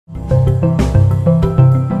Hey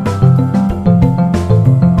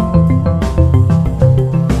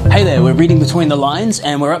there, we're reading between the lines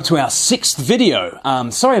and we're up to our 6th video.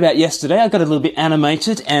 Sorry about yesterday, I got a little bit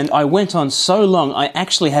animated and I went on so long I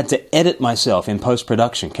actually had to edit myself in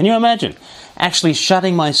post-production. Can you imagine? Actually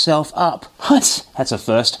shutting myself up. What? That's a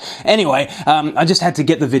first. Anyway, I just had to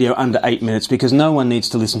get the video under 8 minutes because no one needs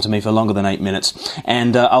to listen to me for longer than 8 minutes.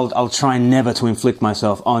 And I'll try never to inflict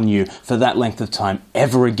myself on you for that length of time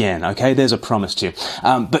ever again, okay? There's a promise to you.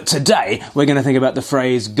 But today, we're going to think about the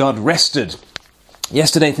phrase, God rested.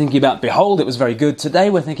 Yesterday, thinking about behold, it was very good. Today,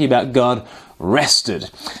 we're thinking about God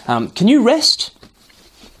rested. Can you rest?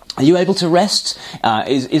 Are you able to rest?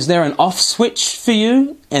 Is there an off switch for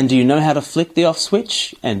you? And do you know how to flick the off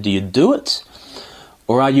switch? And do you do it?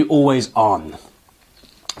 Or are you always on?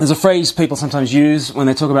 There's a phrase people sometimes use when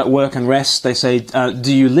they talk about work and rest. They say,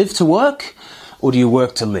 do you live to work or do you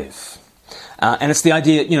work to live? And it's the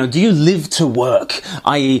idea, do you live to work?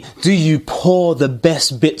 I.e., do you pour the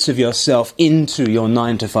best bits of yourself into your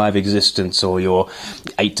 9 to 5 existence or your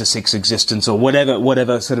 8 to 6 existence or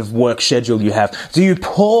whatever sort of work schedule you have? Do you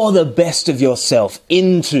pour the best of yourself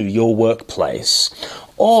into your workplace?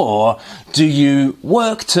 Or do you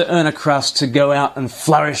work to earn a crust to go out and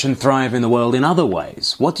flourish and thrive in the world in other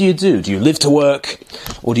ways? What do you do? Do you live to work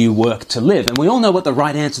or do you work to live? And we all know what the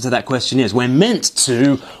right answer to that question is. We're meant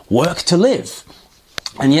to work to live.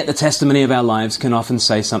 And yet the testimony of our lives can often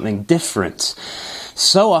say something different.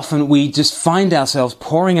 So often we just find ourselves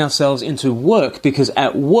pouring ourselves into work because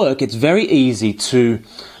at work it's very easy to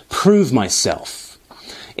prove myself.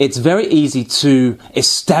 It's very easy to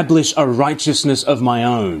establish a righteousness of my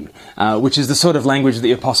own, which is the sort of language that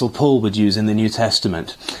the Apostle Paul would use in the New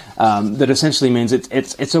Testament. That essentially means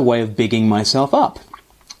it's a way of bigging myself up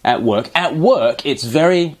at work. At work, it's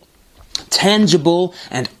very tangible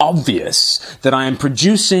and obvious that I am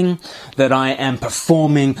producing, that I am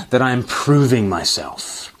performing, that I am proving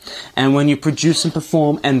myself. And when you produce and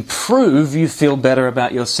perform and prove, you feel better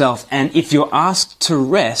about yourself. And if you're asked to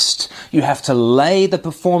rest, you have to lay the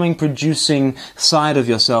performing, producing side of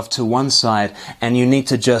yourself to one side, and you need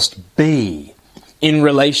to just be in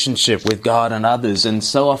relationship with God and others. And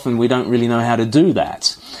so often we don't really know how to do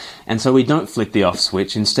that. And so we don't flick the off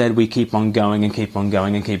switch. Instead, we keep on going and keep on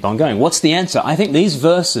going and keep on going. What's the answer? I think these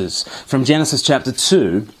verses from Genesis chapter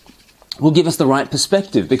 2 will give us the right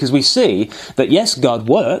perspective, because we see that yes, God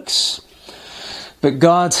works, but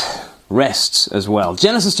God rests as well.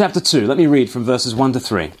 Genesis chapter 2, let me read from verses 1 to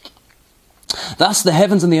 3. Thus the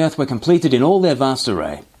heavens and the earth were completed in all their vast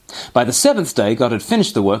array. By the 7th day God had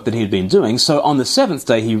finished the work that he had been doing, so on the 7th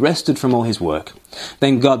day he rested from all his work.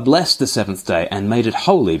 Then God blessed the 7th day and made it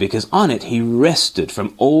holy, because on it he rested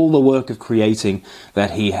from all the work of creating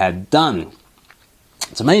that he had done.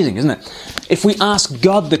 It's amazing, isn't it? If we ask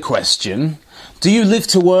God the question, do you live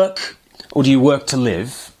to work or do you work to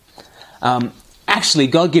live? Actually,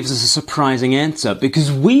 God gives us a surprising answer,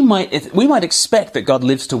 because we might expect that God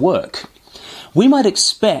lives to work. We might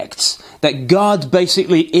expect that God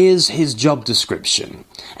basically is his job description,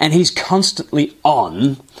 and he's constantly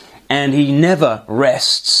on, and he never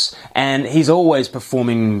rests, and he's always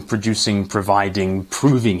performing, producing, providing,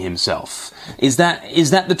 proving himself. Is that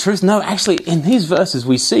the truth? No, actually, in these verses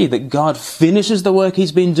we see that God finishes the work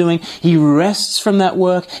he's been doing, he rests from that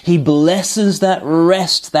work, he blesses that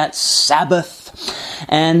rest, that Sabbath,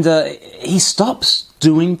 and he stops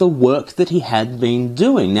doing the work that he had been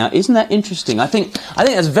doing. Now, isn't that interesting? I think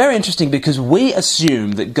that's very interesting, because we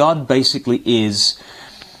assume that God basically is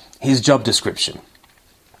his job description.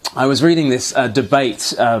 I was reading this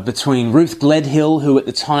debate between Ruth Gledhill, who at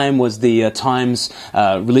the time was the Times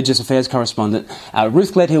religious affairs correspondent.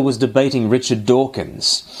 Ruth Gledhill was debating Richard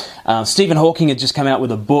Dawkins. Stephen Hawking had just come out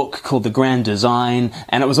with a book called The Grand Design,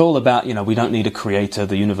 and it was all about, we don't need a creator,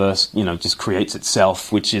 the universe, just creates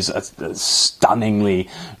itself, which is a stunningly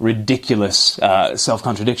ridiculous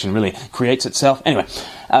self-contradiction, really, creates itself. Anyway,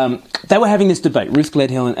 they were having this debate, Ruth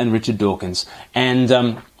Gledhill and Richard Dawkins,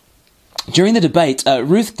 and during the debate,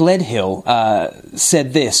 Ruth Gledhill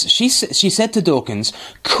said this. She said to Dawkins,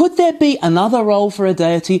 could there be another role for a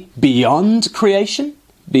deity beyond creation,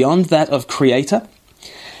 beyond that of creator?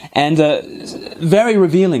 And very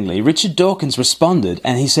revealingly, Richard Dawkins responded,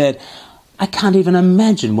 and he said, I can't even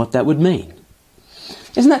imagine what that would mean.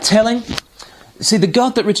 Isn't that telling? See, the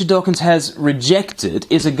God that Richard Dawkins has rejected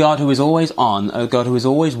is a God who is always on, a God who is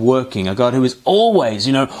always working, a God who is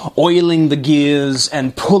always, oiling the gears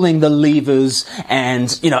and pulling the levers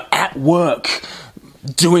and, at work,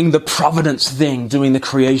 doing the providence thing, doing the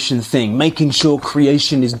creation thing, making sure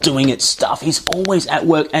creation is doing its stuff. He's always at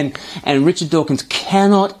work. And Richard Dawkins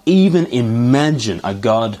cannot even imagine a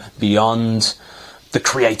God beyond the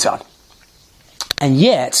Creator. And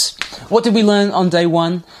yet, what did we learn on day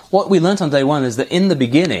one? What we learned on day one is that in the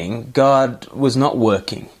beginning, God was not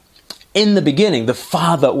working. In the beginning, the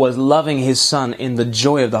Father was loving His Son in the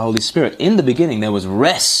joy of the Holy Spirit. In the beginning, there was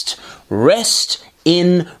rest. Rest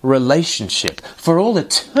in relationship. For all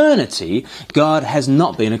eternity, God has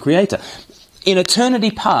not been a creator. In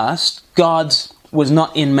eternity past, God was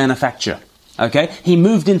not in manufacture. Okay? He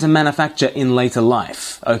moved into manufacture in later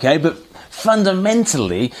life. Okay? But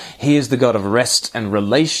fundamentally, He is the God of rest and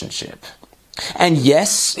relationship. And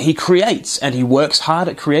yes, He creates, and He works hard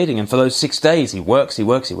at creating, and for those 6 days, He works.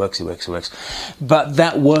 But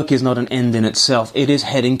that work is not an end in itself. It is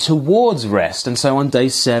heading towards rest. And so on day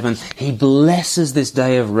 7, He blesses this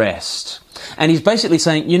day of rest. And He's basically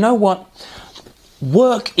saying, you know what?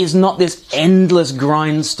 Work is not this endless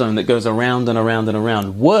grindstone that goes around and around and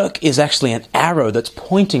around. Work is actually an arrow that's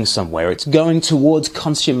pointing somewhere. It's going towards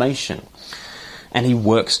consummation. And He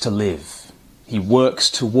works to live. He works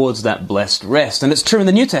towards that blessed rest. And it's true in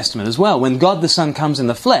the New Testament as well. When God the Son comes in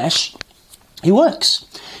the flesh, He works.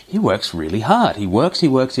 He works really hard. He works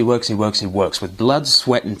with blood,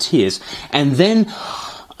 sweat and tears. And then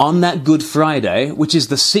on that Good Friday, which is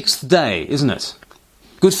the 6th day, isn't it?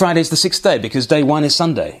 Good Friday is the 6th day because day 1 is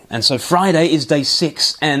Sunday. And so Friday is day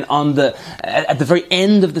 6. And at the very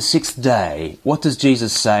end of the 6th day, what does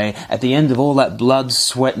Jesus say? At the end of all that blood,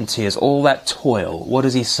 sweat and tears, all that toil, what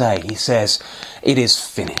does He say? He says, it is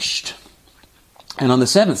finished. And on the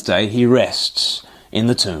 7th day, He rests in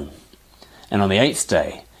the tomb. And on the 8th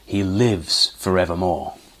day, He lives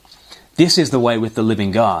forevermore. This is the way with the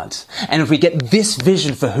living God. And if we get this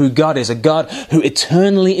vision for who God is, a God who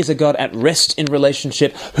eternally is a God at rest in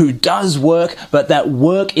relationship, who does work, but that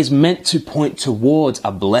work is meant to point towards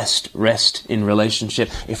a blessed rest in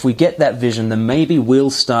relationship. If we get that vision, then maybe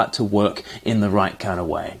we'll start to work in the right kind of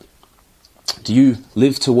way. Do you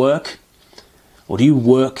live to work? Or do you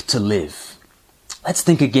work to live? Let's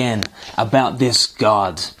think again about this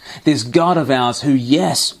God of ours who,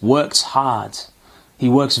 yes, works hard. He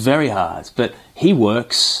works very hard, but He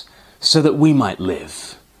works so that we might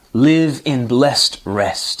live. Live in blessed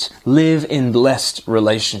rest. Live in blessed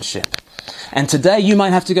relationship. And today you might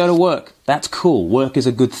have to go to work. That's cool. Work is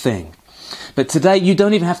a good thing. But today you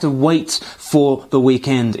don't even have to wait for the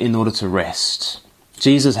weekend in order to rest.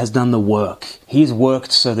 Jesus has done the work. He's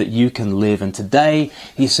worked so that you can live. And today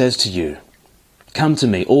He says to you, come to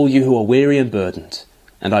me, all you who are weary and burdened,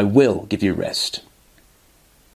 and I will give you rest.